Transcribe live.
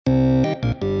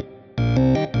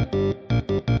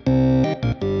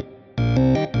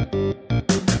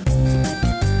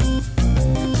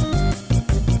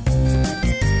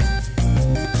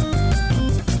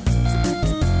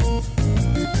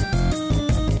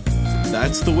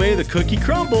That's the way the cookie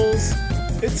crumbles.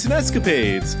 It's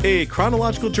Nescapades, a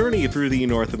chronological journey through the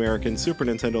North American Super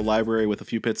Nintendo library with a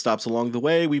few pit stops along the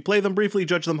way. We play them briefly,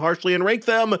 judge them harshly, and rank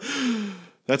them.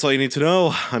 That's all you need to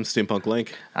know. I'm Steampunk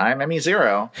Link. I'm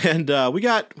Emmy0. And we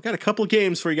got a couple of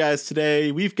games for you guys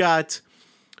today. We've got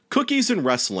cookies and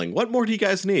wrestling. What more do you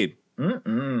guys need?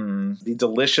 The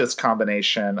delicious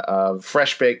combination of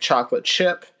fresh baked chocolate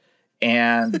chip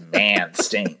and man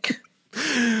stink.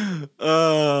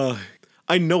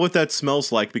 I know what that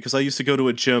smells like because I used to go to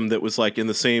a gym that was like in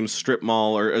the same strip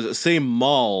mall or same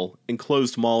mall,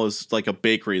 enclosed mall as like a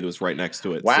bakery that was right next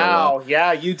to it. Wow. So,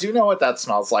 yeah, you do know what that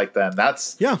smells like then.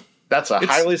 That's a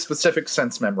highly specific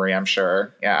sense memory, I'm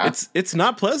sure. Yeah. It's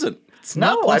not pleasant. It's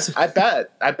not pleasant. I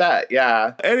bet.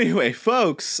 Yeah. Anyway,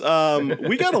 folks,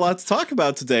 we got a lot to talk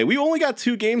about today. We only got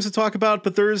 2 games to talk about,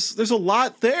 but there's a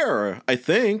lot there, I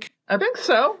think. I think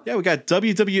so. Yeah, we got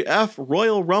WWF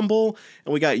Royal Rumble,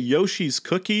 and we got Yoshi's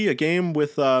Cookie, a game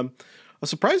with a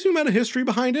surprising amount of history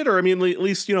behind it, or I mean, at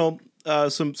least,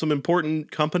 some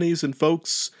important companies and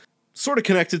folks sort of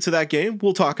connected to that game.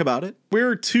 We'll talk about it.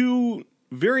 We're 2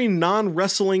 very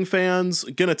non-wrestling fans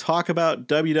gonna talk about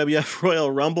WWF Royal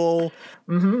Rumble.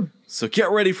 Mm-hmm. So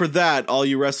get ready for that, all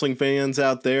you wrestling fans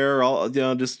out there.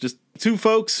 Just 2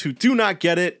 folks who do not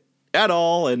get it at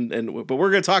all, but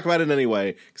we're going to talk about it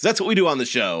anyway, because that's what we do on the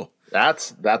show.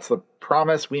 That's the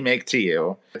promise we make to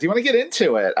you. Do you want to get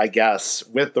into it, I guess,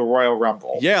 with the Royal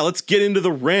Rumble? Yeah, let's get into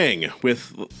the ring with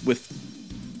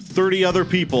 30 other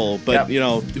people, but,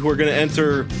 who are going to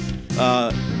enter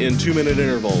in 2-minute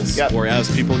intervals, or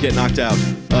as people get knocked out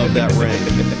of that ring.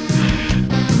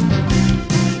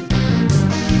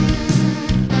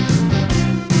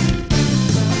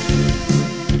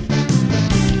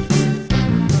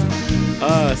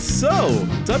 So,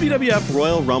 WWF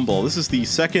Royal Rumble. This is the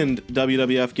second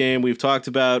WWF game we've talked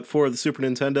about for the Super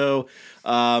Nintendo.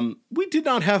 We did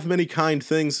not have many kind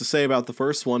things to say about the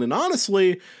first one, and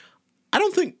honestly, I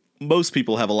don't think most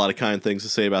people have a lot of kind things to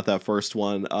say about that first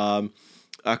one.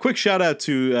 A quick shout out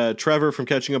to Trevor from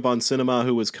Catching Up on Cinema,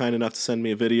 who was kind enough to send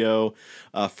me a video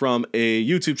from a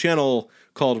YouTube channel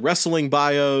called Wrestling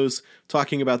Bios,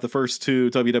 talking about the first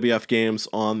 2 WWF games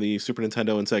on the Super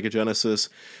Nintendo and Sega Genesis.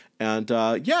 And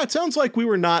it sounds like we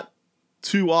were not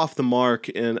too off the mark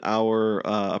in our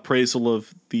appraisal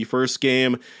of the first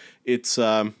game. It's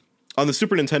on the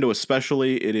Super Nintendo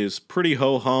especially, it is pretty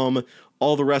ho-hum.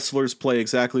 All the wrestlers play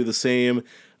exactly the same.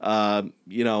 So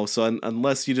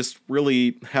unless you just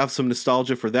really have some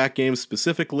nostalgia for that game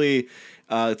specifically,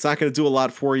 it's not going to do a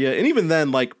lot for you. And even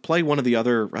then, play one of the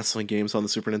other wrestling games on the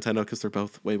Super Nintendo because they're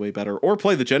both way, way better. Or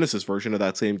play the Genesis version of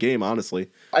that same game, honestly.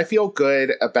 I feel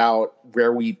good about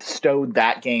where we stowed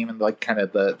that game in kind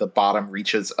of the bottom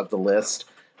reaches of the list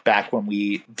back when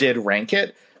we did rank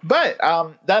it. But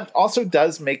that also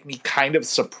does make me kind of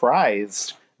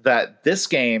surprised that this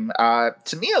game,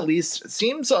 to me at least,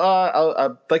 seems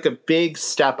a big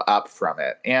step up from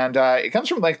it. And it comes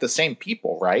from the same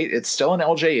people, right? It's still an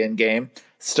LJN game,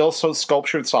 still so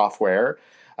Sculptured Software,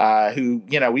 who,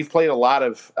 we've played a lot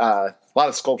of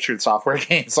Sculptured Software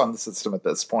games on the system at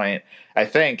this point, I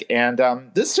think. And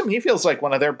this to me feels like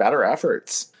one of their better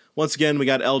efforts. Once again, we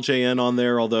got LJN on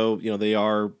there, although, they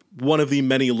are one of the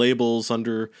many labels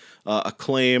under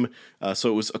Acclaim. So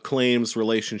it was Acclaim's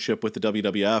relationship with the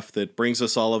WWF that brings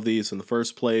us all of these in the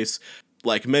first place.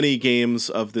 Like many games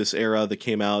of this era that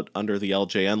came out under the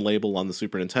LJN label on the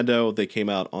Super Nintendo, they came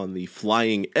out on the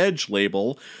Flying Edge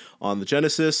label on the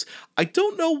Genesis. I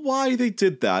don't know why they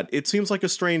did that. It seems like a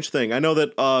strange thing. I know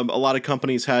that a lot of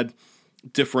companies had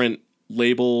different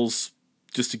labels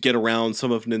just to get around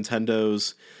some of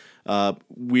Nintendo's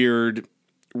weird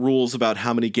rules about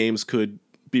how many games could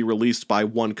be released by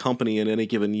one company in any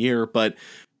given year, but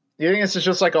you think it's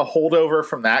just like a holdover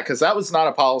from that? Because that was not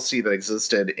a policy that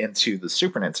existed into the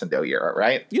Super Nintendo era,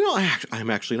 right? I'm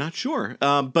actually not sure.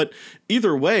 But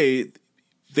either way,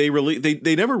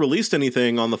 they never released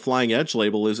anything on the Flying Edge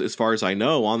label, as far as I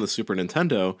know, on the Super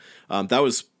Nintendo. That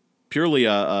was purely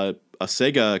a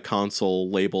Sega console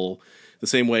label, the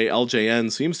same way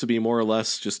LJN seems to be more or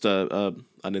less just a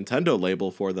Nintendo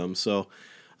label for them. So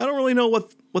I don't really know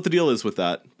what the deal is with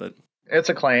that, but it's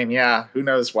Acclaim, yeah. Who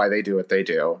knows why they do what they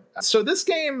do. So this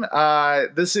game,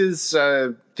 this is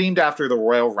themed after the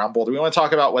Royal Rumble. Do we want to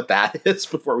talk about what that is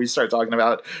before we start talking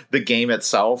about the game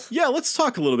itself? Yeah, let's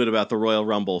talk a little bit about the Royal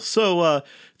Rumble. So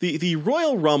the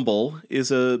Royal Rumble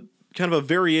is a kind of a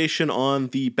variation on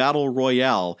the Battle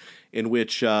Royale, in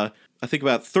which I think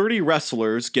about 30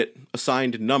 wrestlers get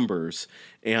assigned numbers,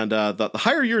 and the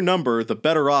higher your number, the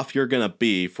better off you're going to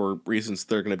be for reasons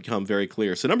that are going to become very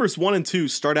clear. So numbers 1 and 2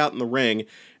 start out in the ring,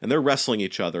 and they're wrestling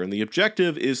each other, and the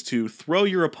objective is to throw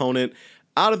your opponent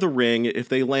out of the ring. If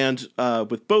they land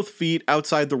with both feet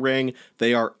outside the ring,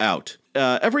 they are out.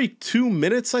 Every 2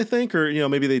 minutes, I think, or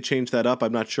maybe they change that up,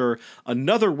 I'm not sure,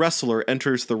 another wrestler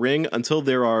enters the ring until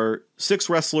there are 6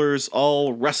 wrestlers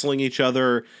all wrestling each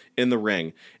other in the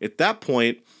ring. At that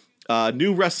point,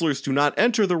 new wrestlers do not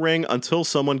enter the ring until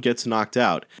someone gets knocked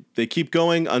out. They keep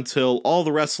going until all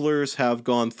the wrestlers have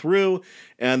gone through,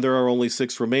 and there are only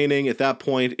 6 remaining. At that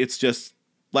point, it's just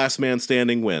last man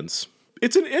standing wins.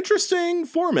 It's an interesting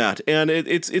format, and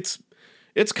it's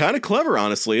kind of clever,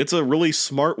 honestly. It's a really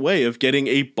smart way of getting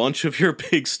a bunch of your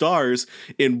big stars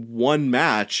in one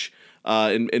match,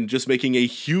 and just making a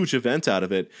huge event out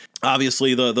of it.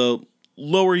 Obviously, the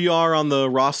lower you are on the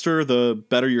roster, the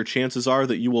better your chances are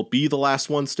that you will be the last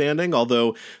one standing,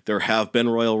 although there have been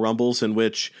Royal Rumbles in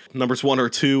which numbers 1 or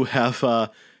 2 have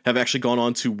actually gone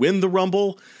on to win the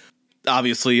Rumble.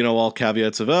 Obviously, all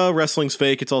caveats of wrestling's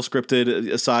fake, it's all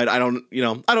scripted aside. I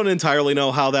don't entirely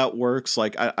know how that works.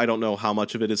 Like, I don't know how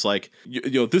much of it is like,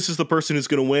 this is the person who's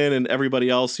going to win, and everybody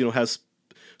else, has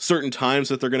certain times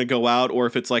that they're going to go out, or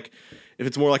if it's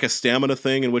more like a stamina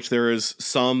thing in which there is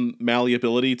some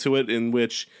malleability to it, in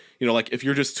which, like if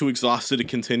you're just too exhausted to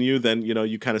continue, then,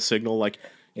 you kind of signal like,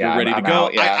 you're ready to go.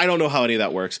 Out, yeah. I don't know how any of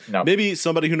that works. No. Maybe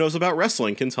somebody who knows about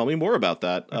wrestling can tell me more about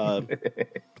that.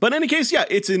 But in any case, yeah,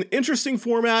 it's an interesting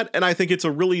format, and I think it's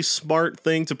a really smart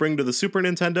thing to bring to the Super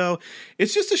Nintendo.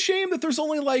 It's just a shame that there's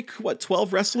only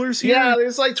 12 wrestlers here? Yeah,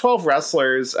 there's 12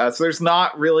 wrestlers, so there's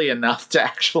not really enough to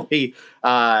actually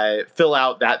fill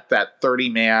out that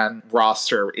 30-man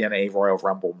roster in a Royal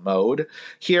Rumble mode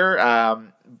here.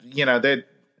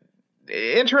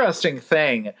 The interesting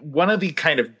thing, one of the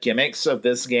kind of gimmicks of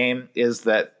this game is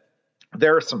that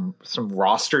there are some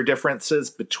roster differences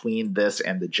between this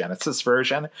and the Genesis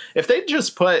version. If they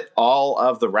just put all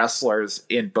of the wrestlers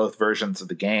in both versions of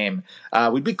the game,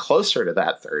 we'd be closer to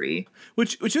that 30.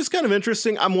 Which is kind of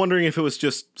interesting. I'm wondering if it was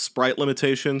just sprite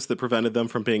limitations that prevented them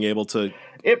from being able to...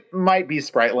 It might be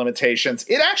sprite limitations.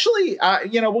 It actually,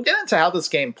 we'll get into how this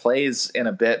game plays in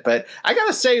a bit, but I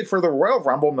gotta say, for the Royal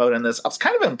Rumble mode in this, I was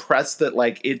kind of impressed that,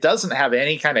 it doesn't have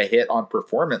any kind of hit on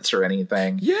performance or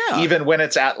anything. Yeah. Even when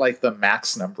it's at, the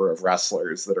max number of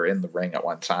wrestlers that are in the ring at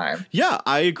one time. Yeah,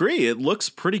 I agree. It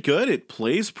looks pretty good. It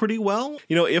plays pretty well.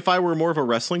 If I were more of a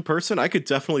wrestling person, I could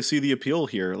definitely see the appeal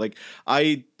here.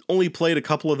 I only played a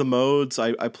couple of the modes.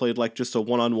 I played just a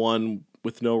one-on-one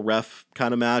with no ref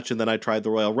kind of match, and then I tried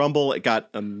the Royal Rumble. It got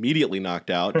immediately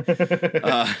knocked out.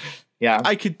 Yeah,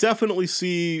 I could definitely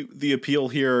see the appeal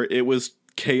here. It was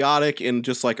chaotic in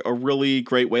just a really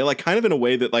great way, kind of in a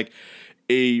way that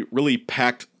a really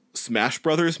packed Smash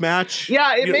Brothers match.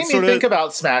 Yeah, it made me think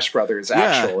about Smash Brothers,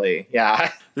 actually. Yeah.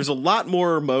 There's a lot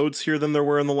more modes here than there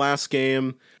were in the last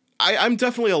game. I'm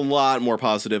definitely a lot more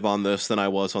positive on this than I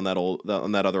was on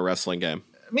that other wrestling game.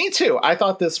 Me too. I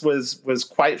thought this was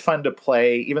quite fun to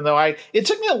play, even though it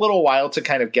took me a little while to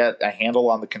kind of get a handle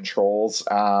on the controls.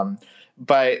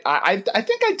 But I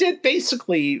think I did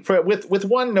basically, with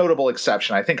one notable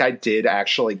exception, I think I did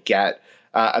actually get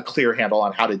a clear handle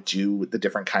on how to do the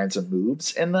different kinds of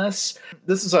moves in this.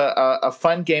 This is a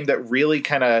fun game that really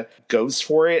kind of goes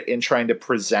for it in trying to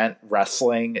present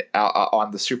wrestling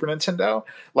on the Super Nintendo.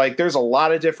 There's a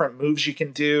lot of different moves you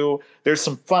can do. There's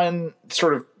some fun,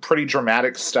 sort of pretty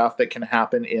dramatic stuff that can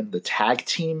happen in the tag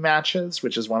team matches,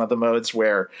 which is one of the modes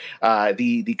where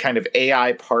the kind of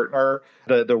AI partner,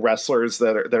 the wrestlers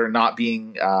that are not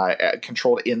being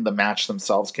controlled in the match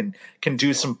themselves, can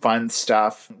do some fun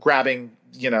stuff, grabbing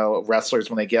wrestlers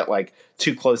when they get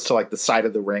too close to the side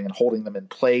of the ring and holding them in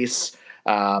place.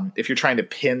 If you're trying to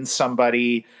pin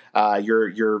somebody,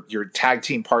 your tag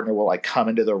team partner will come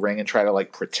into the ring and try to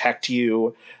protect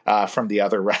you from the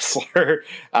other wrestler.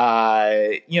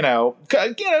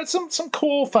 Some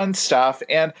cool fun stuff.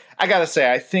 And I gotta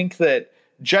say, I think that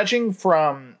judging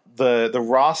from the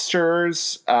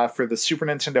rosters for the Super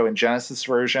Nintendo and Genesis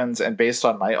versions, and based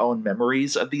on my own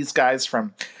memories of these guys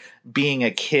from being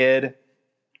a kid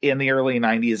in the early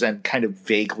 90s and kind of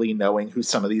vaguely knowing who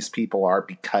some of these people are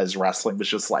because wrestling was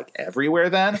just everywhere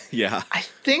then. Yeah. I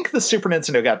think the Super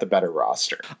Nintendo got the better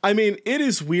roster. I mean, it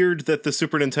is weird that the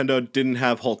Super Nintendo didn't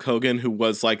have Hulk Hogan, who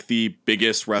was the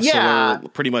biggest wrestler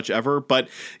pretty much ever. But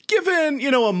given,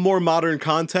 a more modern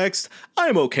context,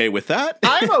 I'm okay with that.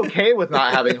 I'm okay with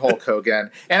not having Hulk Hogan.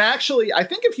 And actually, I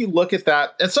think if you look at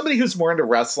that, as somebody who's more into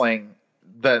wrestling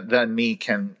than me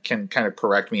can kind of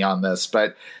correct me on this,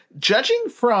 but judging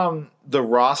from the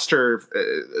roster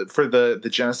for the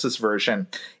Genesis version,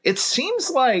 it seems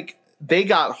like they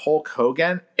got Hulk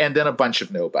Hogan and then a bunch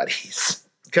of nobodies.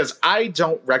 Because I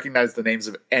don't recognize the names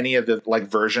of any of the like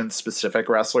version specific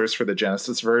wrestlers for the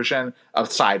Genesis version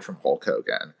aside from Hulk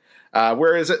Hogan.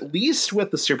 Whereas at least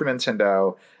with the Super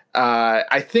Nintendo,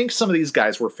 I think some of these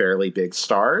guys were fairly big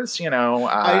stars, you know.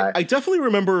 I definitely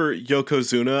remember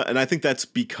Yokozuna, and I think that's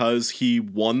because he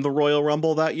won the Royal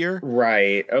Rumble that year.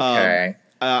 Right. Okay.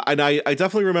 And I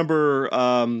definitely remember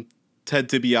Ted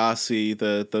DiBiase,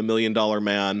 the $1 Million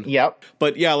Man. Yep.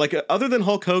 But yeah, like other than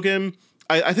Hulk Hogan,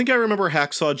 I think I remember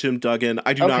Hacksaw Jim Duggan.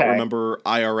 I do not remember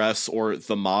IRS or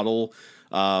The Model.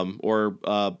 Or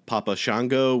Papa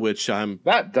Shango, which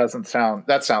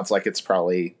that sounds like it's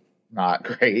probably not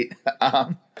great.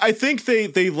 I think they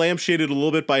lampshaded a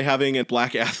little bit by having a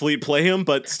black athlete play him,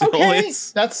 but still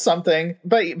that's something.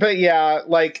 But yeah,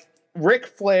 like Ric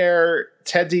Flair,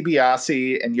 Ted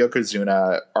DiBiase, and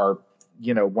Yokozuna are,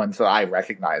 you know, ones that I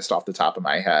recognized off the top of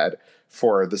my head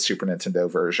for the Super Nintendo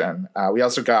version. We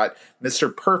also got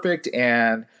Mr. Perfect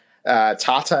and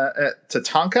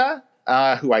Tatanka,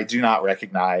 who I do not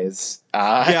recognize.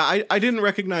 I didn't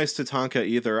recognize Tatanka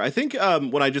either. I think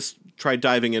when I just tried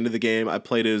diving into the game, I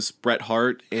played as Bret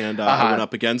Hart, and I went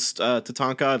up against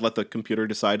Tatanka. I'd let the computer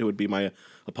decide who would be my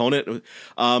opponent.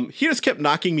 He just kept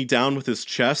knocking me down with his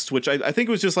chest, which I think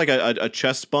was just like a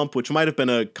chest bump, which might have been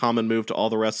a common move to all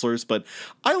the wrestlers. But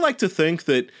I like to think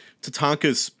that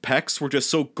Tatanka's pecs were just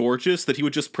so gorgeous that he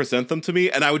would just present them to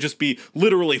me, and I would just be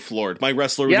literally floored. My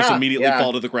wrestler would just immediately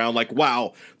fall to the ground like,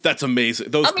 wow, that's amazing.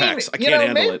 Those pecs, I can't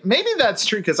handle it. Maybe that's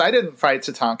true, because I didn't fight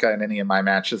Tatanka in any of my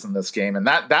matches in this game, and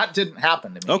that didn't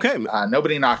happen to me. Okay.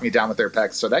 Nobody knocked me down with their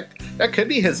pecs, so that could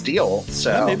be his deal. So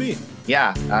yeah, maybe.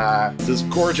 Yeah, those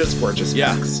gorgeous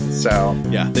pecs. So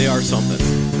yeah, they are something.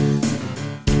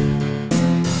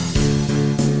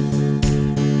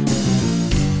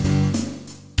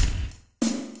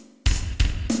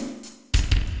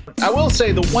 I will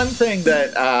say the one thing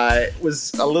that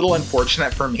was a little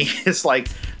unfortunate for me is like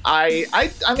I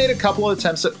made a couple of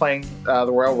attempts at playing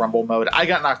the Royal Rumble mode. I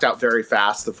got knocked out very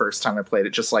fast the first time I played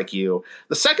it, just like you.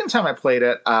 The second time I played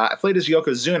it, I played as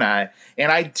Yokozuna,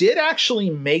 and I did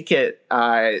actually make it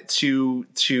to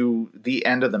the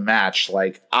end of the match.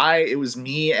 Like it was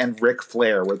me and Ric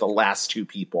Flair were the last two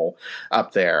people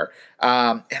up there.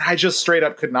 And I just straight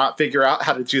up could not figure out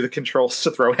how to do the controls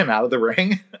to throw him out of the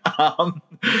ring.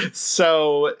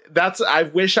 So I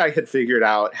wish I had figured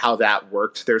out how that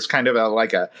worked. There's kind of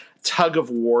a tug of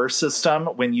war system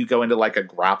when you go into like a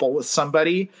grapple with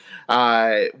somebody,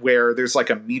 where there's like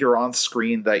a meter on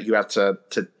screen that you have to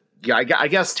I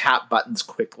guess tap buttons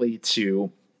quickly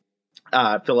to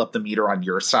fill up the meter on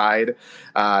your side,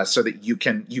 so that you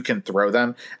can throw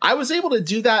them. I was able to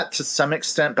do that to some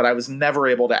extent, but I was never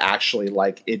able to actually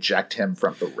like eject him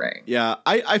from the ring. Yeah,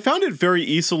 I found it very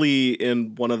easily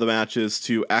in one of the matches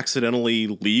to accidentally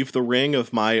leave the ring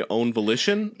of my own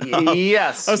volition.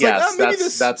 Yes, I was like, maybe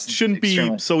this shouldn't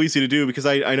extremely be so easy to do, because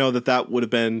I know that would have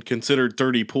been considered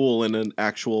dirty pool in an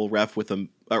actual ref with an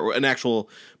actual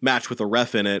match with a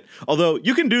ref in it. Although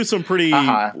you can do some pretty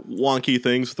wonky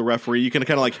things with the referee. You can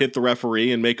kind of like hit the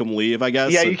referee and make him leave, I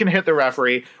guess. Yeah, you can hit the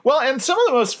referee. Well, and some of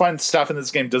the most fun stuff in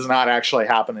this game does not actually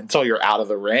happen until you're out of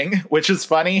the ring, which is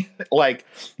funny. Like,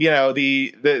 you know,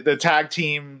 the tag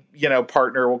team, you know,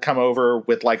 partner will come over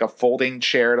with like a folding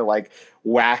chair to like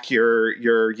whack your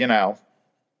you know,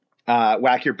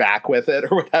 whack your back with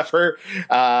it or whatever.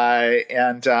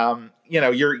 You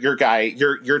know, your guy,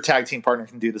 your tag team partner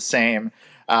can do the same.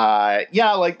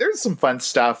 Like there's some fun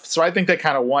stuff. So I think they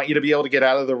kind of want you to be able to get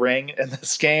out of the ring in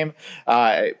this game,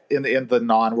 in the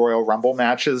non-Royal Rumble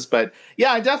matches. But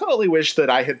yeah, I definitely wish that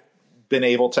I had been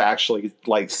able to actually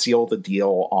like seal the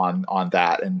deal on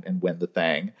that and win the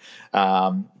thing.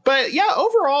 But yeah,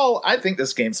 overall, I think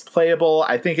this game's playable.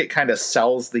 I think it kind of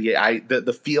sells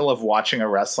the feel of watching a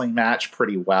wrestling match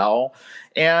pretty well.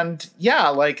 And yeah,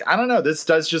 like, I don't know, this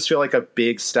does just feel like a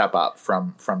big step up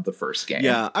from the first game.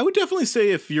 Yeah, I would definitely say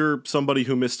if you're somebody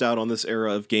who missed out on this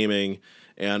era of gaming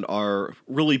and are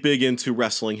really big into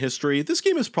wrestling history, this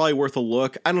game is probably worth a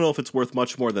look. I don't know if it's worth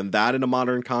much more than that in a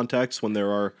modern context when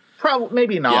there are... Probably,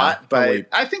 maybe not, but probably.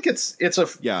 I think it's a...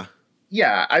 Yeah.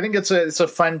 Yeah, I think it's a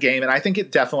fun game, and I think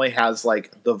it definitely has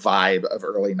like the vibe of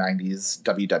early 90s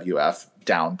WWF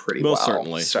down pretty well. Most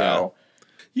certainly, so...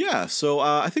 Yeah, so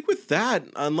I think with that,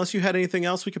 unless you had anything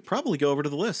else, we could probably go over to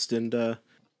the list and...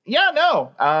 Yeah,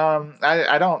 no,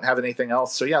 I don't have anything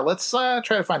else. So yeah, let's try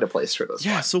to find a place for this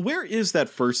one. Yeah, so where is that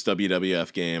first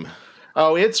WWF game?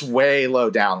 Oh, it's way low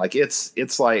down. Like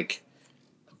it's like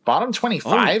bottom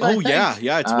 25. I think.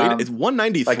 Yeah. It's it's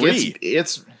 193. Like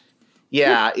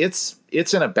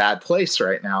it's in a bad place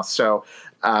right now. So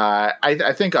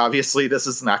I think obviously this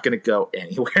is not going to go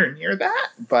anywhere near that.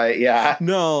 But yeah,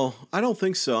 no, I don't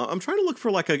think so. I'm trying to look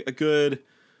for like a good,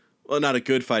 well, not a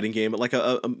good fighting game, but like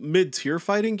a mid-tier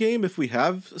fighting game if we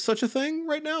have such a thing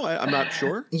right now. I'm not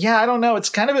sure. Yeah, I don't know. It's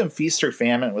kind of in feast or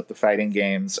famine with the fighting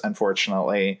games,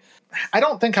 unfortunately. I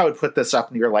don't think I would put this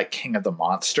up near like King of the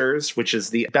Monsters, which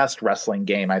is the best wrestling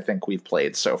game I think we've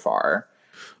played so far.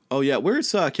 Oh yeah,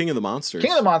 where's King of the Monsters?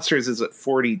 King of the Monsters is at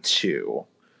 42.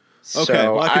 Okay,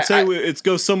 so well, I could say it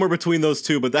goes somewhere between those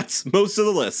two, but that's most of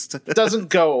the list. It doesn't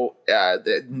go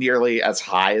nearly as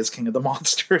high as King of the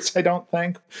Monsters, I don't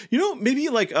think. You know, maybe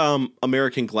like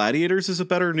American Gladiators is a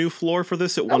better new floor for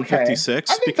this at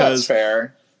 156. I think that's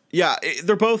fair. Yeah,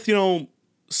 they're both,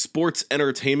 sports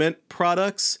entertainment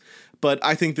products, but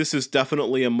I think this is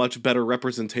definitely a much better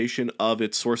representation of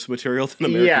its source material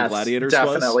than American Gladiators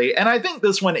was. Definitely. And I think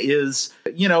this one is,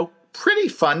 pretty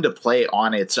fun to play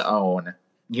on its own.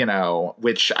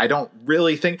 Which I don't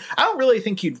really think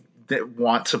you'd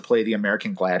want to play the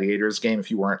American Gladiators game if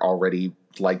you weren't already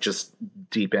like just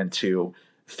deep into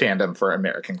fandom for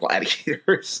American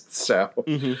Gladiators. So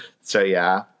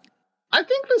yeah, I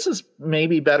think this is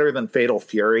maybe better than Fatal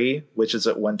Fury, which is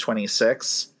at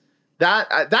 126.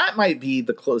 That might be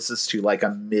the closest to like a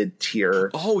mid-tier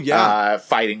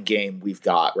fighting game we've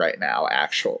got right now,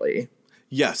 actually.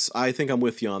 Yes, I think I'm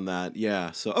with you on that.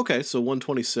 Yeah. So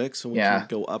 126, and we can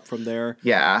go up from there.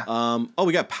 Yeah.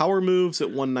 We got Power Moves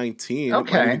at 119.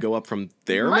 Okay. It might go up from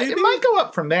there. Maybe it might go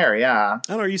up from there. Yeah. I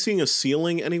don't know. Are you seeing a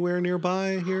ceiling anywhere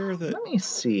nearby here? Let me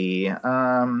see.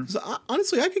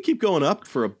 Honestly, I could keep going up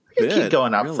for a bit. Keep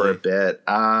going up for a bit.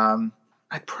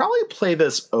 I'd probably play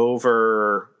this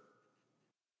over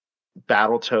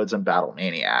Battletoads and Battle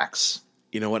Maniacs.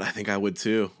 You know what? I think I would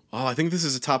too. Oh, I think this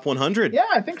is a top 100. Yeah,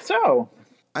 I think so.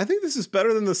 I think this is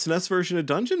better than the SNES version of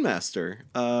Dungeon Master.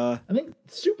 I think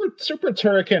Super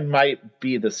Turrican might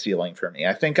be the ceiling for me.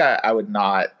 I think I would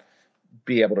not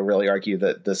be able to really argue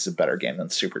that this is a better game than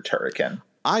Super Turrican.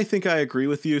 I think I agree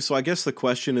with you. So I guess the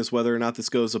question is whether or not this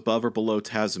goes above or below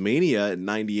Tasmania at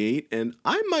 98. And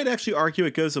I might actually argue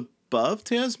it goes above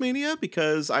Tasmania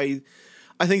because I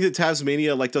think that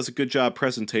Tasmania does a good job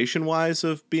presentation wise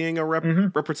of being a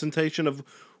representation of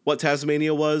what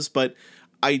Tasmania was. But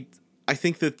I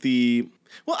think that I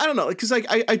don't know, because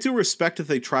I do respect that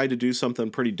they tried to do something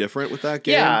pretty different with that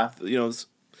game. Yeah.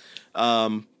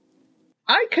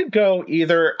 I could go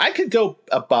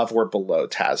above or below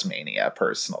Tasmania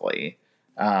personally.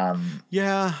 Let's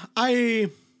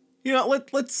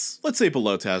say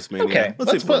below Tasmania. Okay,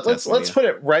 let's put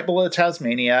it right below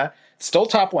Tasmania. Still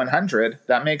top 100.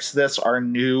 That makes this our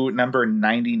new number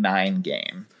 99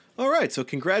 game. All right, so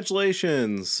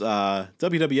congratulations,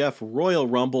 WWF Royal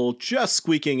Rumble, just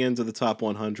squeaking into the top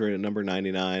 100 at number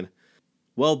 99.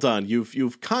 Well done.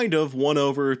 You've kind of won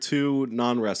over two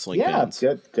non-wrestling fans.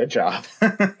 Yeah, good job.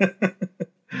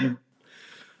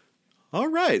 All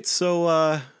right,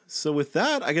 so with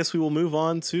that, I guess we will move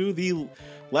on to the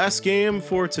last game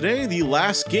for today, the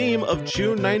last game of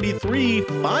June 93,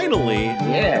 finally.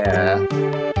 Yeah.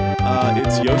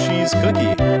 It's Yoshi's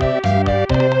Cookie.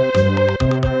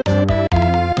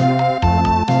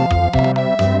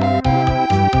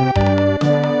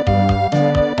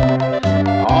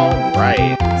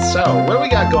 So, what do we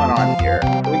got going on here?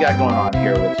 What do we got going on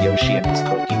here with Yoshi and his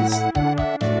cookies?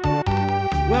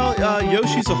 Well,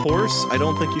 Yoshi's a horse. I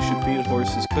don't think you should feed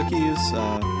horses cookies.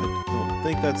 I don't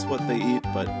think that's what they eat,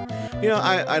 but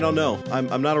I don't know.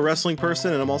 I'm not a wrestling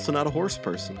person, and I'm also not a horse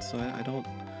person, so I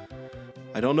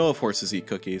don't know if horses eat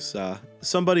cookies.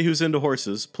 Somebody who's into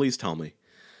horses, please tell me.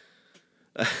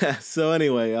 So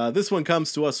anyway, this one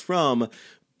comes to us from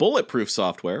Bulletproof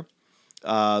Software.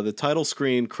 The title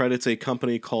screen credits a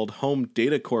company called Home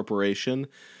Data Corporation,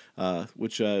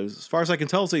 which, as far as I can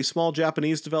tell, is a small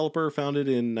Japanese developer founded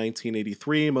in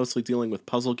 1983, mostly dealing with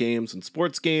puzzle games and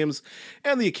sports games,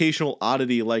 and the occasional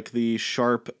oddity like the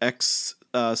Sharp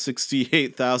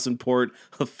X68000 port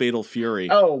of Fatal Fury,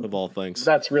 of all things.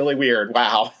 That's really weird.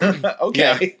 Wow.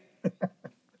 Okay.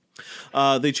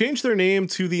 They changed their name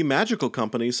to the Magical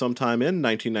Company sometime in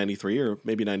 1993 or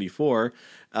maybe 94.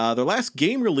 Their last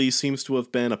game release seems to have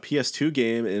been a PS2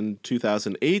 game in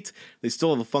 2008. They still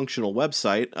have a functional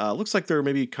website. Looks like they're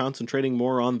maybe concentrating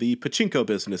more on the pachinko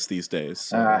business these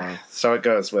days. So it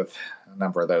goes with a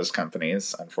number of those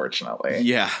companies, unfortunately.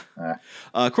 Yeah.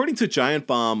 According to Giant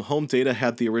Bomb, Home Data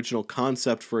had the original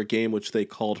concept for a game which they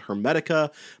called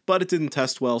Hermetica, but it didn't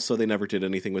test well, so they never did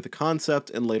anything with the concept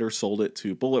and later sold it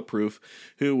to Bulletproof,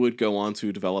 who would go on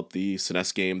to develop the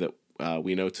SNES game that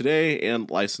we know today and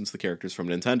licensed the characters from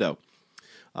Nintendo.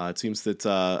 It seems that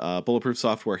Bulletproof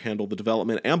Software handled the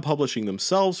development and publishing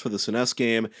themselves for the SNES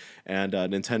game, and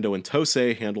Nintendo and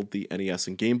Tosei handled the NES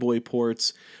and Game Boy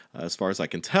ports. As far as I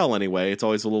can tell, anyway, it's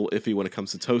always a little iffy when it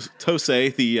comes to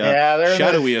Tosei, the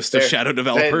shadowiest of shadow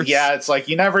developers. It's like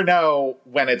you never know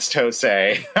when it's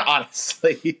Tosei,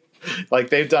 honestly. Like,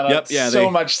 they've done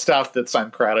so much stuff that's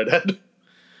uncredited.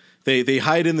 They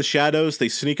hide in the shadows, they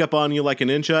sneak up on you like a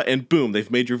ninja, and boom,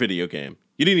 they've made your video game.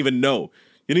 You didn't even know.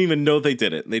 You didn't even know they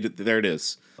did it. There it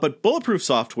is. But Bulletproof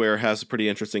Software has a pretty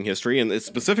interesting history, and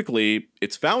specifically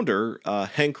its founder,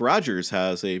 Hank Rogers,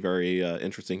 has a very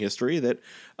interesting history that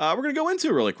we're going to go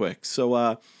into really quick.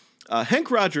 So Hank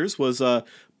Rogers was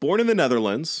born in the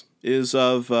Netherlands, is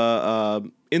of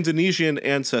Indonesian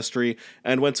ancestry,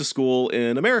 and went to school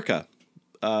in America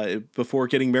before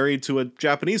getting married to a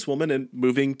Japanese woman and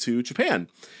moving to Japan.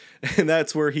 And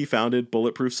that's where he founded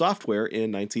Bulletproof Software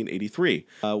in 1983.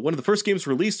 One of the first games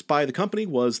released by the company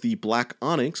was the Black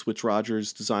Onyx, which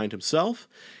Rogers designed himself.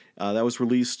 That was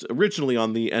released originally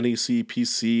on the NEC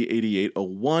PC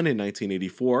 8801 in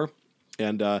 1984.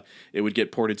 And it would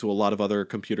get ported to a lot of other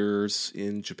computers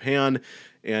in Japan.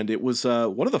 And it was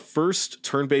one of the first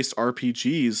turn-based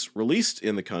RPGs released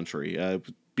in the country.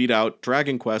 Beat out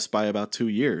Dragon Quest by about 2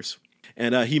 years.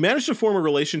 And he managed to form a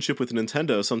relationship with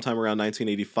Nintendo sometime around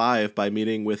 1985 by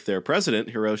meeting with their president,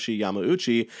 Hiroshi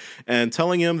Yamauchi, and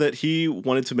telling him that he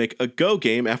wanted to make a Go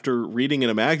game after reading in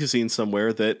a magazine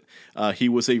somewhere that he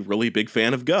was a really big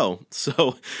fan of Go.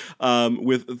 So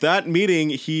with that meeting,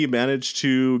 he managed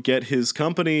to get his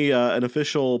company an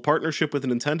official partnership with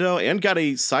Nintendo and got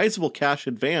a sizable cash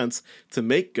advance to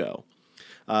make Go.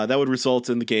 That would result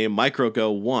in the game Micro Go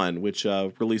 1, which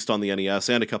released on the NES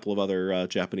and a couple of other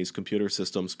Japanese computer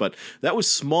systems, but that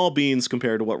was small beans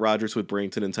compared to what Rogers would bring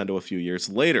to Nintendo a few years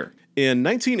later. In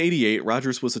 1988,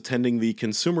 Rogers was attending the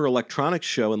Consumer Electronics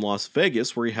Show in Las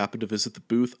Vegas, where he happened to visit the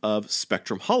booth of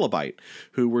Spectrum Holobyte,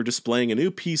 who were displaying a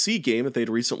new PC game that they'd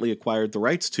recently acquired the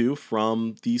rights to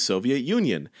from the Soviet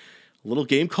Union. A little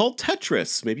game called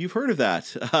Tetris. Maybe you've heard of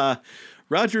that.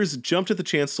 Rogers jumped at the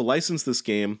chance to license this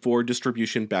game for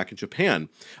distribution back in Japan.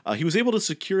 He was able to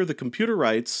secure the computer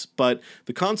rights, but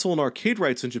the console and arcade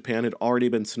rights in Japan had already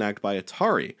been snagged by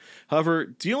Atari. However,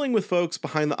 dealing with folks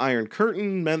behind the Iron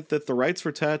Curtain meant that the rights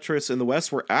for Tetris in the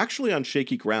West were actually on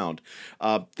shaky ground.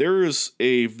 There's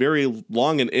a very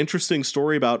long and interesting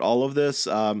story about all of this.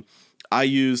 I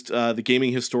used the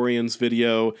Gaming Historian's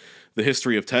video, The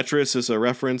History of Tetris, as a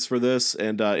reference for this,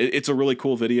 and it's a really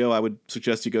cool video. I would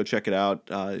suggest you go check it out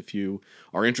if you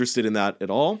are interested in that at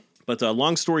all. But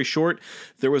long story short,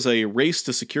 there was a race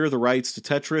to secure the rights to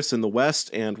Tetris in the West,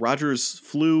 and Rogers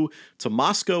flew to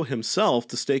Moscow himself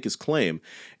to stake his claim.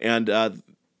 And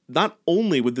not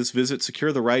only would this visit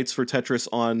secure the rights for Tetris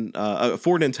on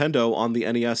for Nintendo on the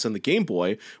NES and the Game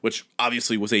Boy, which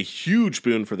obviously was a huge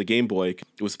boon for the Game Boy.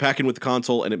 It was packing with the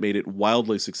console, and it made it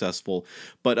wildly successful.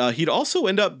 But he'd also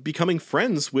end up becoming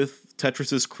friends with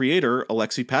Tetris's creator,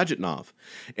 Alexei Pajitnov.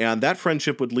 And that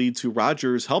friendship would lead to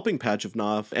Rogers helping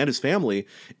Pajitnov and his family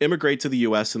immigrate to the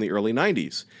US in the early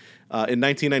 90s. In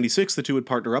 1996, the two would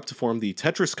partner up to form the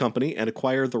Tetris Company and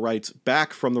acquire the rights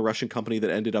back from the Russian company that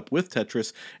ended up with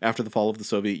Tetris after the fall of the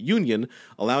Soviet Union,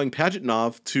 allowing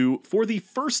Pajitnov to, for the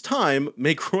first time,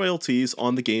 make royalties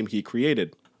on the game he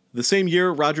created. The same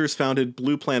year, Rogers founded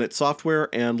Blue Planet Software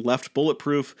and left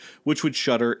Bulletproof, which would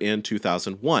shutter in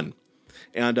 2001.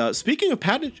 And speaking of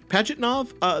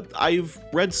Pajitnov, I've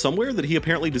read somewhere that he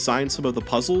apparently designed some of the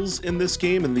puzzles in this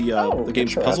game, in the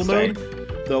game's puzzle mode.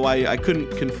 Though I couldn't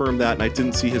confirm that, and I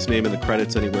didn't see his name in the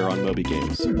credits anywhere on Moby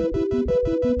Games.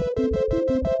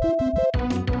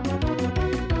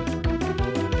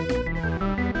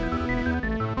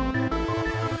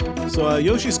 So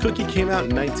Yoshi's Cookie came out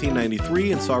in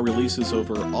 1993 and saw releases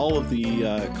over all of the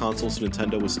consoles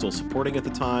Nintendo was still supporting at the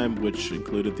time, which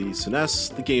included the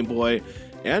SNES, the Game Boy,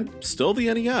 and still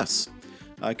the NES.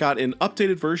 Got an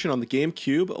updated version on the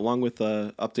GameCube, along with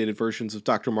updated versions of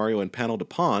Dr. Mario and Panel de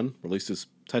Pon, released as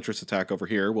Tetris Attack over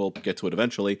here, we'll get to it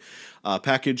eventually,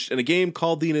 packaged in a game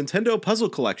called the Nintendo Puzzle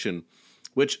Collection,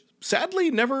 which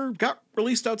sadly never got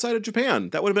released outside of Japan.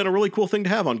 That would have been a really cool thing to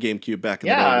have on GameCube back in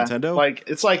the day, Nintendo.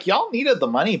 It's like y'all needed the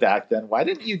money back then. Why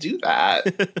didn't you do that?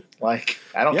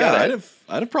 I don't get it.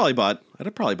 I'd have probably bought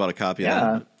a copy of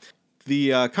that.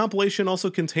 The compilation also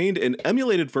contained an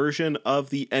emulated version of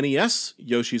the NES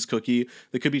Yoshi's Cookie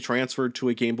that could be transferred to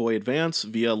a Game Boy Advance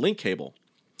via link cable.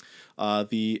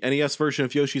 The NES version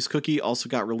of Yoshi's Cookie also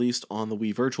got released on the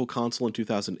Wii Virtual Console in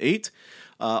 2008.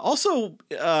 Also,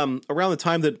 around the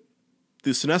time that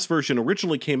the SNES version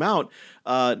originally came out,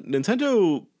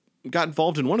 Nintendo got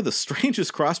involved in one of the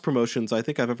strangest cross promotions I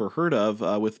think I've ever heard of,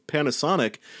 with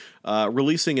Panasonic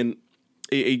releasing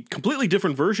a completely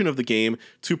different version of the game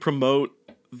to promote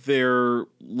their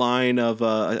line of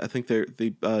I think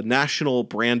the national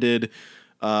branded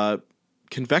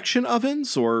convection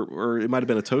ovens, or it might have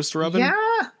been a toaster oven.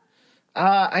 Yeah,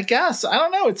 I guess, I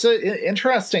don't know. It's an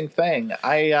interesting thing.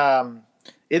 I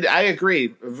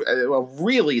agree. A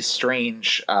really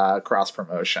strange cross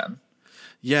promotion.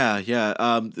 Yeah.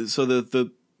 So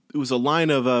it was a line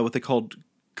of what they called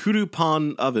Kudu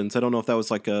Pan ovens. I don't know if that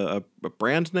was like a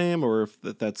brand name or if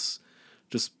that's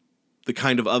just the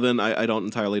kind of oven. I don't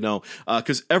entirely know.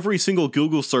 Because every single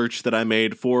Google search that I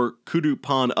made for Kudu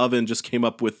Pan oven just came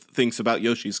up with things about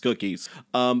Yoshi's Cookies.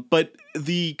 But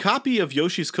the copy of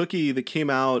Yoshi's Cookie that came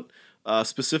out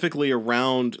specifically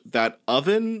around that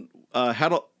oven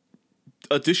had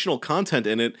additional content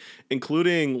in it,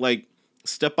 including like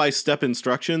step-by-step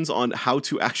instructions on how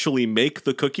to actually make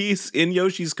the cookies in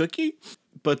Yoshi's Cookie.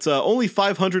 But only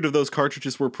 500 of those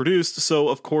cartridges were produced, so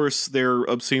of course they're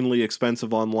obscenely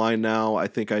expensive online now. I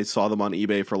think I saw them on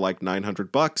eBay for like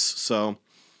 $900, so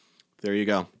there you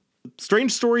go.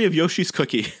 Strange story of Yoshi's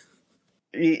Cookie.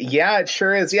 Yeah, it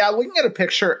sure is. Yeah, looking at a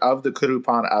picture of the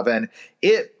Kurupan oven,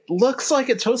 it looks like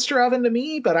a toaster oven to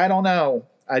me, but I don't know.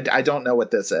 I don't know what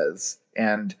this is.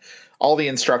 And all the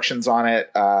instructions on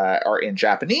it are in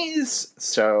Japanese,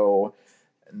 so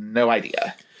no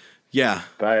idea. Yeah.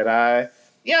 But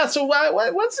yeah, so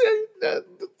let's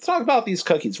talk about these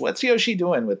cookies. What's Yoshi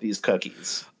doing with these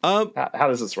cookies? How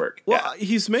does this work? Well,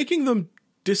 he's making them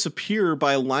disappear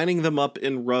by lining them up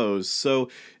in rows. So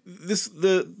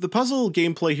the puzzle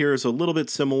gameplay here is a little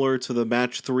bit similar to the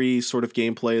match 3 sort of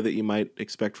gameplay that you might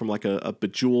expect from like a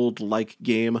Bejeweled like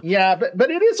game. Yeah,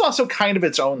 but it is also kind of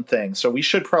its own thing. So we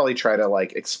should probably try to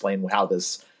like explain how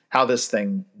this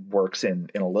thing works in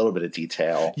a little bit of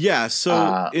detail. Yeah,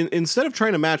 so instead of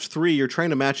trying to match 3, you're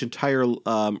trying to match entire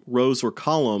rows or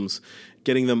columns,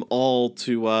 getting them all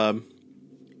to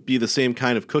be the same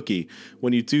kind of cookie.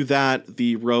 When you do that,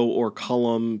 the row or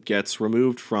column gets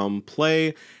removed from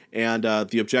play, and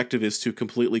the objective is to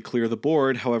completely clear the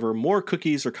board. However, more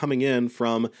cookies are coming in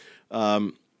from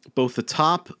both the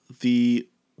top, the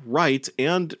right,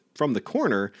 and from the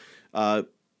corner,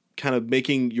 kind of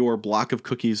making your block of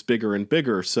cookies bigger and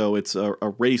bigger. So it's a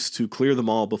race to clear them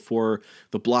all before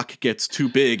the block gets too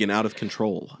big and out of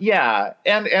control. Yeah,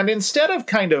 and instead of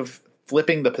kind of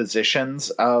flipping the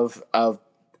positions of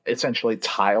essentially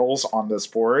tiles on this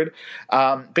board,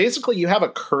 basically you have a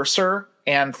cursor,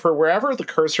 and for wherever the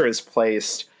cursor is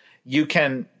placed, you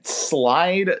can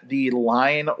slide the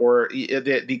line or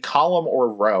the column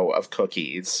or row of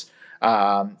cookies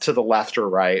to the left or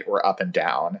right or up and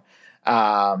down.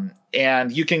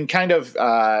 And you can kind of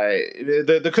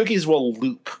the cookies will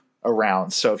loop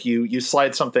around. So if you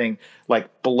slide something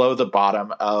like below the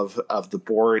bottom of the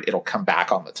board, it'll come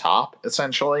back on the top,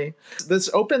 essentially. This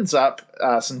opens up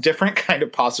some different kind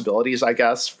of possibilities, I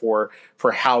guess, for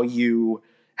how you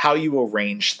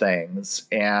arrange things.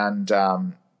 And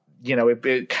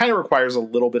it kind of requires a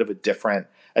little bit of a different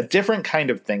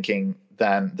kind of thinking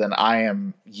than I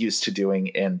am used to doing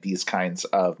in these kinds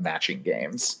of matching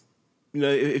games.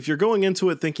 If you're going into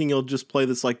it thinking you'll just play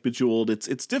this like Bejeweled,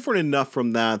 it's different enough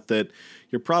from that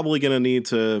you're probably going to need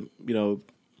to,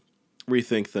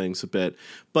 rethink things a bit.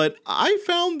 But I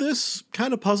found this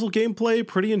kind of puzzle gameplay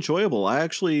pretty enjoyable. I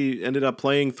actually ended up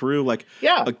playing through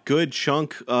a good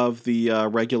chunk of the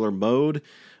regular mode.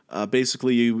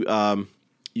 Basically, you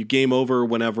game over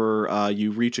whenever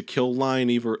you reach a kill line,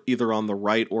 either on the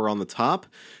right or on the top.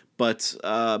 But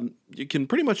you can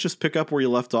pretty much just pick up where you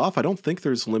left off. I don't think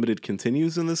there's limited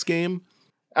continues in this game.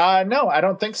 No, I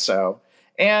don't think so.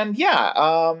 And yeah,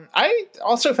 I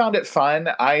also found it fun.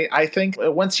 I think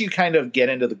once you kind of get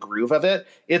into the groove of it,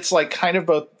 it's like kind of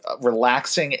both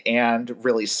relaxing and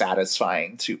really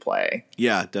satisfying to play.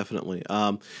 Yeah, definitely.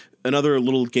 Another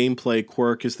little gameplay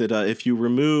quirk is that if you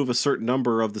remove a certain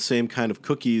number of the same kind of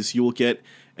cookies, you will get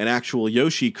an actual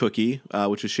Yoshi cookie,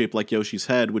 which is shaped like Yoshi's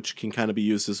head, which can kind of be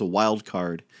used as a wild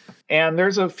card. And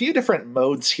there's a few different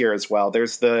modes here as well.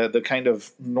 There's the kind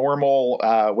of normal,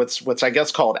 what's I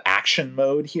guess called action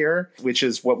mode here, which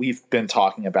is what we've been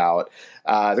talking about.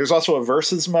 There's also a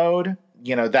versus mode.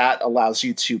 That allows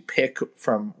you to pick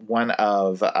from one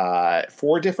of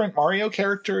 4 different Mario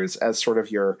characters as sort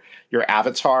of your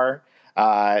avatar.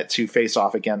 To face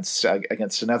off against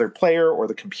another player or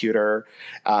the computer.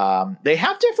 They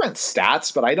have different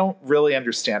stats, but I don't really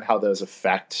understand how those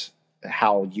affect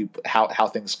how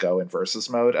things go in versus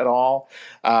mode at all.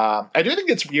 I do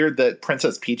think it's weird that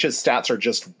Princess Peach's stats are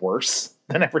just worse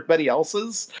than everybody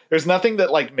else's. There's nothing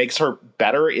that like makes her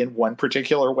better in one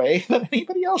particular way than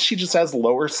anybody else. She just has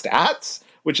lower stats,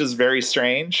 which is very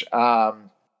strange.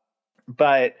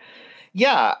 But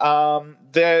yeah,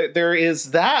 there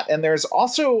is that, and there's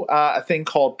also a thing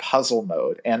called puzzle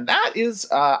mode, and that is,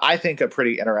 I think, a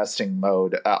pretty interesting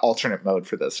mode, alternate mode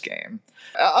for this game.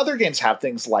 Other games have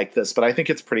things like this, but I think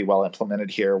it's pretty well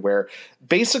implemented here, where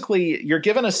basically you're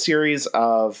given a series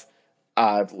of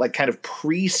like kind of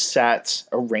preset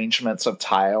arrangements of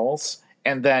tiles,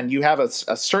 and then you have a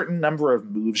certain number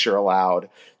of moves you're allowed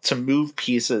to move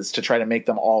pieces to try to make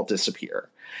them all disappear.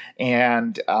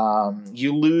 And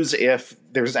you lose if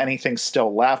there's anything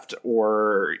still left,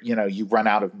 or you run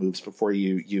out of moves before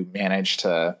you manage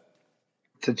to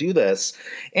do this.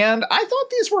 And I thought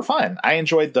these were fun. I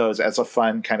enjoyed those as a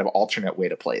fun kind of alternate way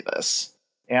to play this.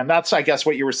 And that's, I guess,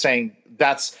 what you were saying.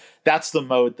 That's the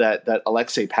mode that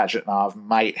Alexei Pajitnov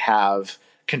might have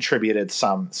contributed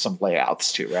some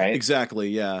layouts to, right? Exactly.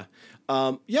 Yeah.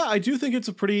 Yeah, I do think it's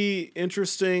a pretty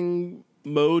interesting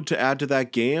mode to add to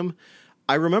that game.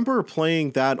 I remember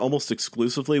playing that almost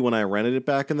exclusively when I rented it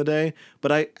back in the day,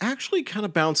 but I actually kind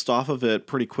of bounced off of it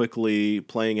pretty quickly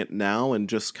playing it now and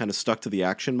just kind of stuck to the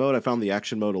action mode. I found the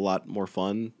action mode a lot more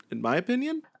fun, in my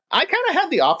opinion. I kind of had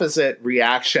the opposite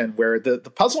reaction, where the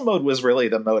puzzle mode was really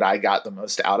the mode I got the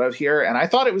most out of here. And I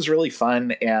thought it was really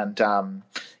fun and,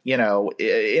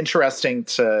 interesting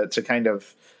to kind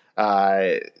of,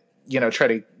 try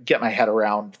to get my head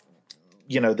around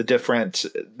the different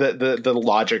the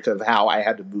logic of how I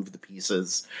had to move the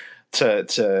pieces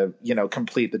to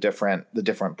complete the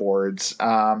different boards.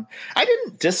 I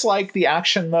didn't dislike the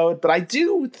action mode, but I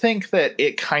do think that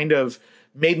it kind of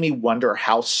made me wonder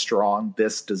how strong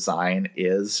this design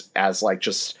is as like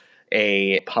just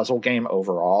a puzzle game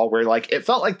overall, where like it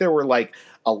felt like there were like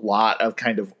a lot of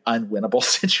kind of unwinnable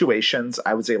situations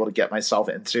I was able to get myself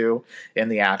into in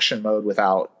the action mode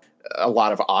without a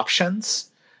lot of options.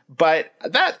 But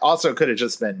that also could have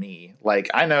just been me. Like,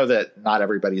 I know that not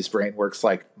everybody's brain works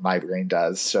like my brain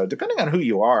does. So depending on who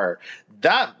you are,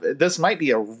 this might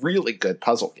be a really good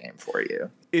puzzle game for you.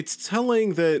 It's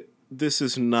telling that this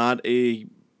is not a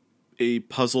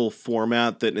puzzle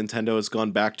format that Nintendo has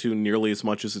gone back to nearly as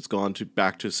much as it's gone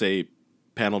back to, say,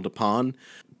 Panel de Pon.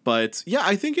 But yeah,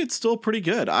 I think it's still pretty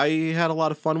good. I had a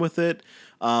lot of fun with it.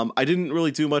 I didn't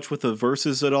really do much with the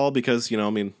verses at all because,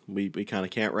 we kind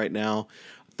of can't right now.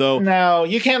 Though, no,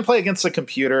 you can play against a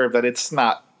computer, but it's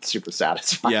not super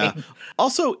satisfying. Yeah.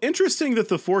 Also, interesting that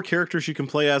the 4 characters you can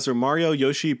play as are Mario,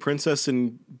 Yoshi, Princess,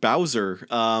 and Bowser.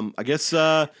 I guess.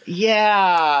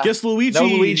 Yeah. Guess Luigi. No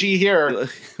Luigi here.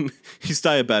 He's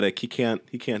diabetic. He can't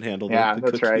handle the that's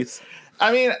cookies. Right.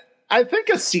 I mean, I think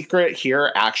a secret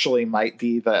here actually might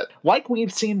be that, like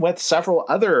we've seen with several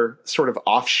other sort of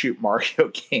offshoot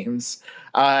Mario games,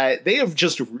 they have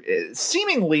just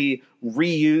seemingly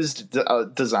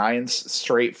reused designs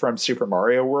straight from Super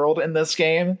Mario World in this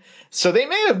game. So they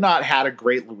may have not had a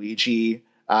great Luigi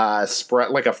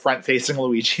sprite, like a front-facing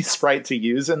Luigi sprite to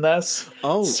use in this.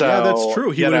 Oh, so, yeah, that's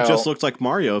true. He would have just looked like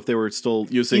Mario if they were still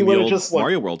using the old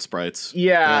Mario World sprites.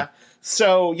 Yeah.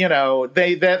 So,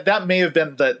 that may have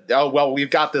been we've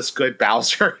got this good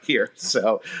Bowser here,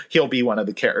 so he'll be one of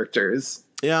the characters.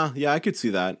 Yeah, I could see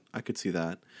that.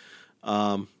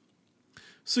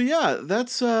 So yeah,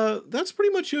 that's pretty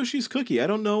much Yoshi's Cookie. I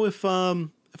don't know if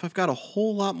I've got a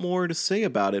whole lot more to say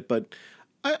about it, but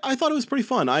I thought it was pretty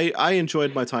fun. I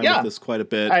enjoyed my time with this quite a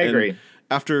bit. I agree. And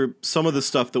after some of the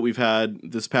stuff that we've had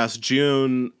this past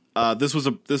June, this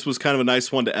was kind of a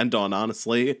nice one to end on,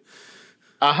 honestly.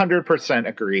 100%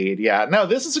 agreed. Yeah, no,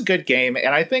 this is a good game. And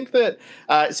I think that,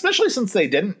 especially since they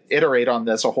didn't iterate on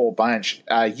this a whole bunch,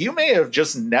 you may have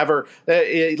just never,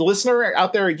 listener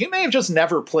out there, you may have just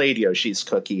never played Yoshi's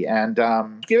Cookie, and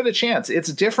give it a chance.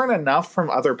 It's different enough from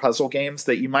other puzzle games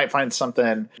that you might find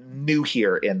something new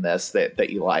here in this that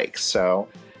you like. So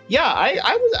yeah,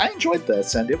 I enjoyed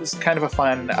this, and it was kind of a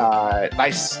fun,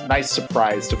 nice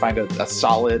surprise to find a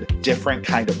solid, different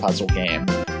kind of puzzle game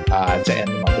to end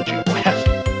the month of June with.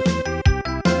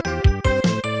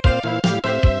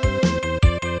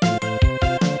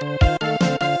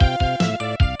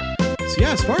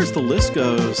 As far as the list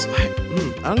goes, I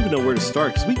don't even know where to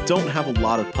start because we don't have a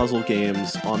lot of puzzle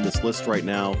games on this list right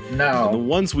now. No. And the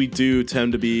ones we do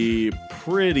tend to be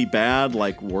pretty bad,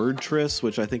 like Wordtris,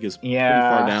 which I think is pretty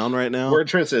far down right now.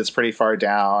 Wordtris is pretty far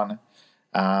down.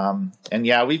 And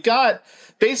yeah, we've got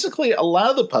basically a lot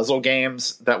of the puzzle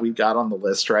games that we've got on the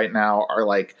list right now are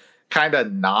like kind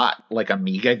of not like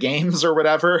Amiga games or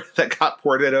whatever that got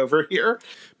ported over here.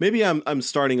 Maybe I'm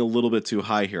starting a little bit too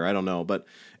high here. I don't know. But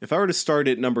if I were to start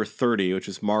at number 30, which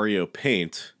is Mario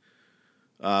Paint,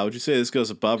 Would you say this goes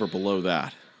above or below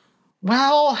that?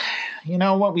 Well, you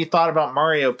know what we thought about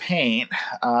Mario Paint,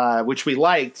 which we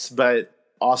liked, but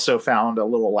also found a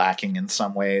little lacking in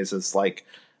some ways as like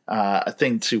a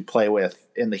thing to play with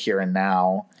in the here and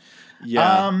now.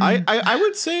 Yeah, I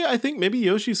would say I think maybe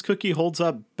Yoshi's Cookie holds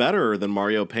up better than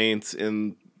Mario Paint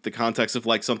in the context of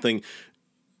like something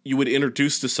you would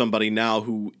introduce to somebody now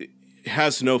who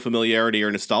has no familiarity or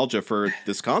nostalgia for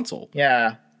this console.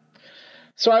 Yeah.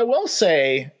 So I will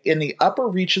say, in the upper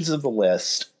reaches of the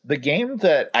list, the game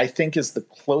that I think is the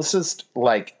closest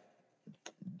like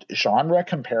genre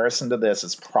comparison to this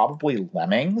is probably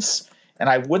Lemmings, and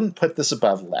I wouldn't put this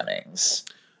above Lemmings.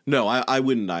 No, I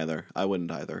wouldn't either. I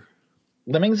wouldn't either.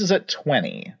 Lemmings is at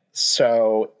 20.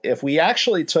 So if we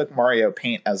actually took Mario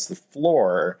Paint as the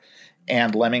floor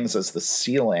and Lemmings as the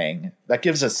ceiling, that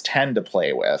gives us 10 to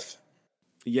play with.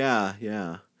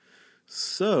 Yeah.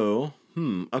 So,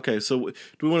 okay, so do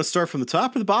we want to start from the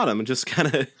top or the bottom and just kind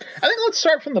of... I think let's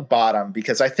start from the bottom,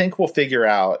 because I think we'll figure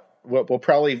out, we'll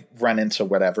probably run into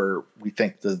whatever we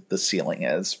think the ceiling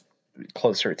is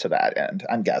closer to that end,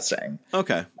 I'm guessing.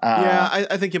 Okay. Yeah,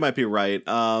 I think you might be right.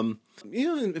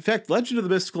 In fact, Legend of the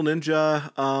Mystical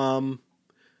Ninja,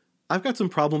 I've got some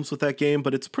problems with that game,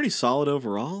 but it's pretty solid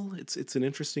overall. It's an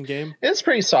interesting game. It's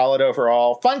pretty solid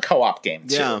overall. Fun co-op game,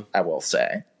 too, yeah. I will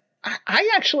say. I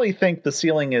actually think the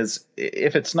ceiling is,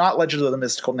 if it's not Legend of the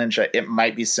Mystical Ninja, it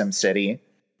might be SimCity.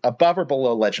 Above or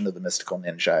below Legend of the Mystical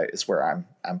Ninja is where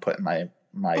I'm putting my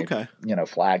okay.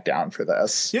 Flag down for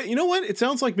this. Yeah, you know what? It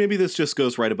sounds like maybe this just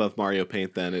goes right above Mario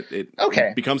Paint then.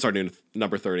 It becomes our new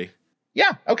number 30.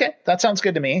 Yeah, okay. That sounds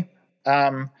good to me.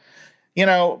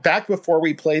 Back before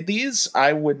we played these,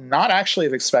 I would not actually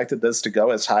have expected this to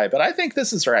go as high, but I think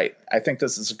this is right. I think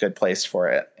this is a good place for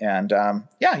it. And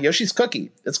Yoshi's Cookie.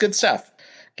 It's good stuff.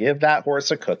 Give that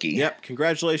horse a cookie. Yep.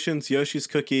 Congratulations, Yoshi's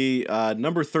Cookie.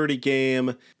 Number 30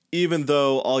 game, even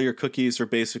though all your cookies are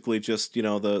basically just,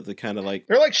 the kind of like...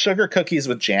 They're like sugar cookies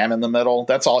with jam in the middle.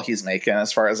 That's all he's making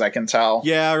as far as I can tell.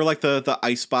 Yeah, or like the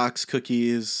icebox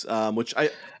cookies, which I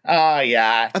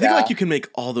think like you can make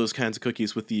all those kinds of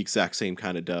cookies with the exact same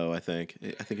kind of dough. I think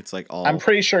it's like all. I'm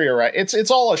pretty sure you're right.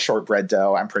 It's all a shortbread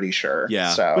dough. I'm pretty sure. Yeah.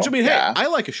 So, which hey, I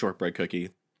like a shortbread cookie.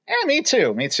 Yeah, me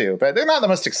too. But they're not the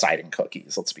most exciting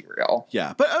cookies. Let's be real.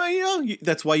 Yeah, but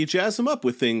that's why you jazz them up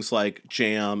with things like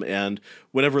jam and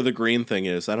whatever the green thing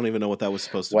is. I don't even know what that was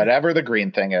supposed to be. Whatever the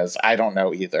green thing is, I don't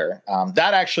know either.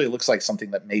 That actually looks like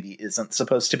something that maybe isn't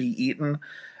supposed to be eaten.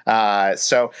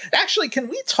 So actually, can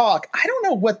we talk? I don't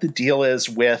know what the deal is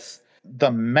with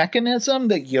the mechanism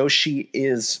that Yoshi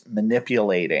is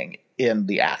manipulating in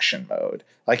the action mode.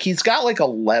 Like he's got like a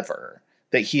lever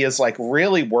that he is like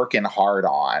really working hard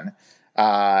on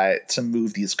to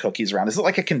move these cookies around. Is it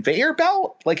like a conveyor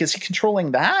belt? Like, is he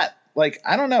controlling that? Like,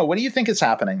 I don't know. What do you think is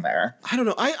happening there? I don't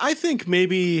know. I think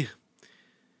maybe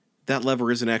that lever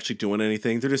isn't actually doing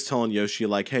anything. They're just telling Yoshi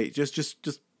like, hey, just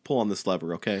pull on this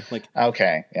lever, okay? Like,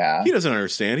 okay, yeah. He doesn't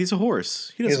understand. He's a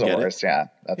horse. He doesn't get it. He's a horse, yeah.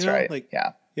 That's right. Like,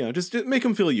 yeah. Just make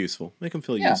him feel useful. Make him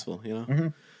feel useful, Mm-hmm.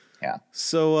 Yeah.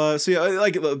 So yeah,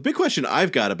 like the big question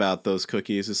I've got about those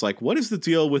cookies is like, what is the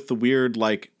deal with the weird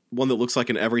like one that looks like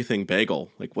an everything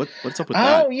bagel? Like what's up with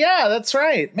that? Oh yeah, that's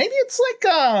right. Maybe it's like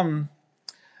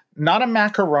not a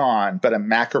macaron, but a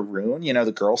macaroon.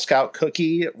 The Girl Scout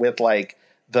cookie with like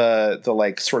the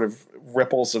like sort of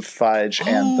ripples of fudge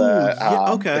and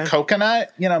the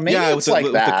coconut. Maybe it's like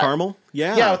that with the caramel.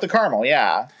 Yeah, with the caramel.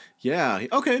 Yeah. Yeah.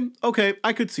 Okay.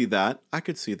 I could see that.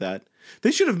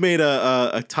 They should have made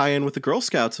a tie-in with the Girl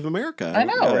Scouts of America. I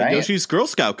know, right? Yoshi's Girl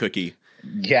Scout cookie.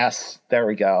 Yes, there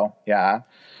we go. Yeah.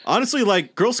 Honestly,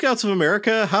 like Girl Scouts of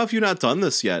America, how have you not done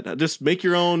this yet? Just make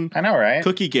your own. I know, right?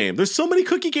 Cookie game. There's so many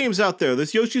cookie games out there.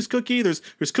 There's Yoshi's Cookie. There's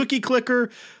Cookie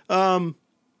Clicker.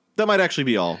 That might actually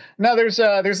be all. No, there's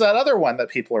that other one that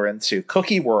people are into,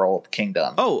 Cookie World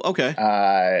Kingdom. Oh, okay.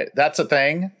 That's a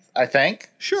thing, I think.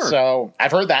 Sure. So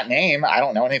I've heard that name. I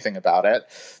don't know anything about it.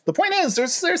 The point is,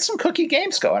 there's some cookie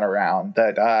games going around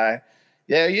that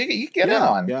you get in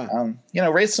on. Yeah.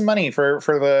 Raise some money for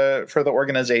the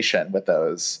organization with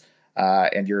those,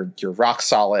 and your rock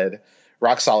solid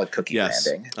cookie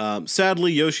branding.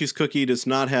 Sadly, Yoshi's Cookie does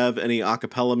not have any a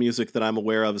cappella music that I'm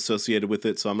aware of associated with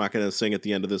it, so I'm not going to sing at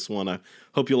the end of this one. I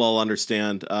hope you'll all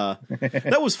understand.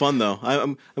 That was fun, though.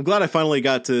 I'm glad I finally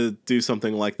got to do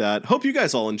something like that. Hope you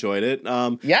guys all enjoyed it.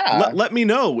 Let me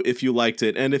know if you liked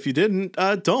it, and if you didn't,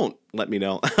 don't let me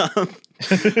know. But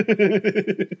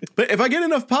if I get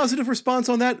enough positive response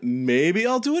on that, maybe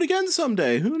I'll do it again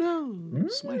someday. Who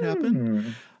knows? Might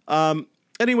happen.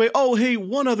 Anyway, oh, hey,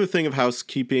 one other thing of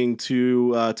housekeeping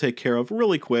to take care of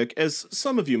really quick. As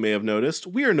some of you may have noticed,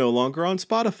 we are no longer on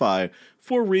Spotify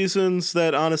for reasons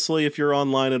that, honestly, if you're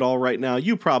online at all right now,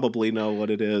 you probably know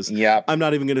what it is. Yeah. I'm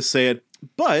not even going to say it.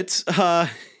 But,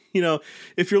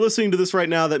 if you're listening to this right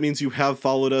now, that means you have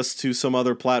followed us to some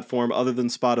other platform other than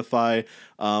Spotify.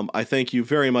 I thank you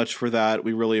very much for that.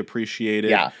 We really appreciate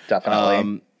it. Yeah,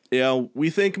 definitely. We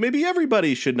think maybe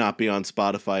everybody should not be on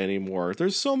Spotify anymore.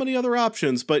 There's so many other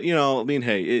options, but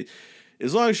hey,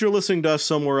 as long as you're listening to us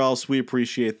somewhere else, we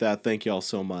appreciate that. Thank you all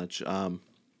so much.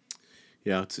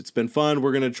 It's been fun.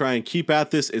 We're going to try and keep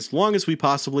at this as long as we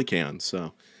possibly can.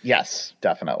 So yes,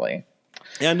 definitely.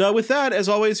 And with that, as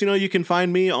always, you can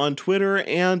find me on Twitter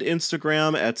and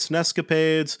Instagram at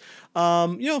Snescapades.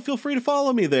 Feel free to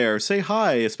follow me there. Say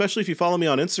hi, especially if you follow me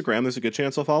on Instagram. There's a good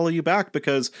chance I'll follow you back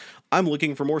because I'm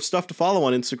looking for more stuff to follow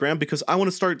on Instagram because I want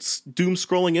to start doom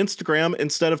scrolling Instagram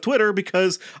instead of Twitter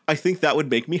because I think that would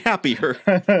make me happier.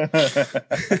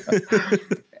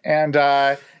 And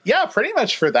pretty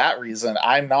much for that reason,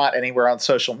 I'm not anywhere on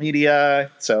social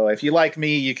media. So if you like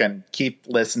me, you can keep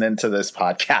listening to this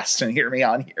podcast and hear me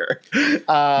on here.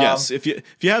 Yes, if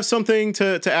you have something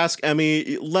to ask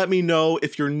Emmy, let me know.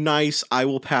 If you're nice, I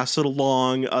will pass it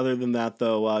along. Other than that,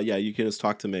 though, you can just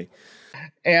talk to me.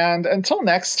 And until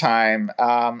next time,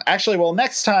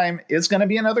 next time is going to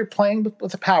be another Playing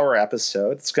with the Power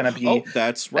episode. It's going to be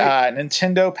that's right.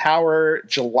 Nintendo Power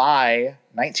July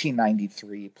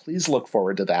 1993. Please look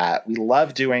forward to that. We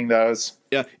love doing those.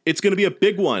 Yeah, it's going to be a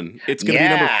big one. It's going to be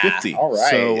number 50. All right.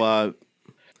 So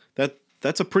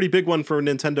that's a pretty big one for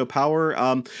Nintendo Power.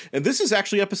 And this is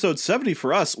actually episode 70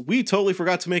 for us. We totally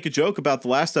forgot to make a joke about the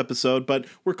last episode, but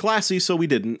we're classy, so we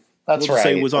didn't. That's we'll right.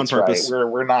 Say it was on purpose. Right.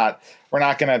 We're not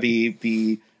going to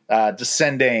be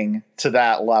descending to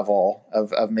that level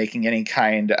of making any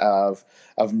kind of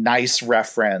nice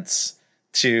reference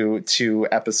to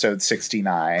episode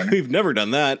 69. We've never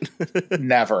done that.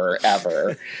 Never,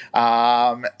 ever.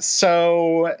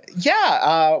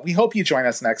 We hope you join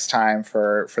us next time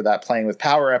for that Playing with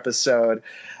Power episode.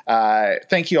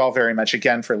 Thank you all very much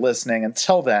again for listening.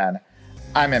 Until then,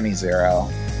 I'm Emmy Zero.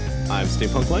 I'm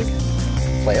Steampunk Link.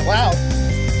 Play it loud.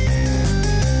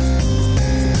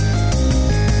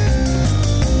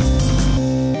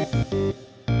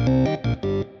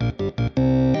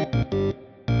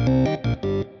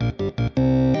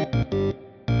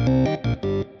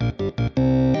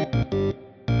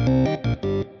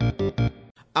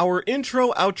 Our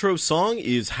intro-outro song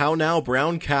is How Now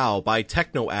Brown Cow by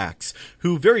Technoaxe,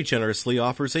 who very generously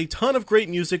offers a ton of great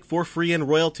music for free and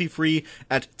royalty-free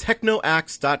at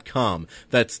technoaxe.com.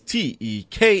 That's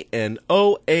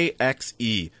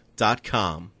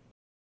TEKNOAXE.com.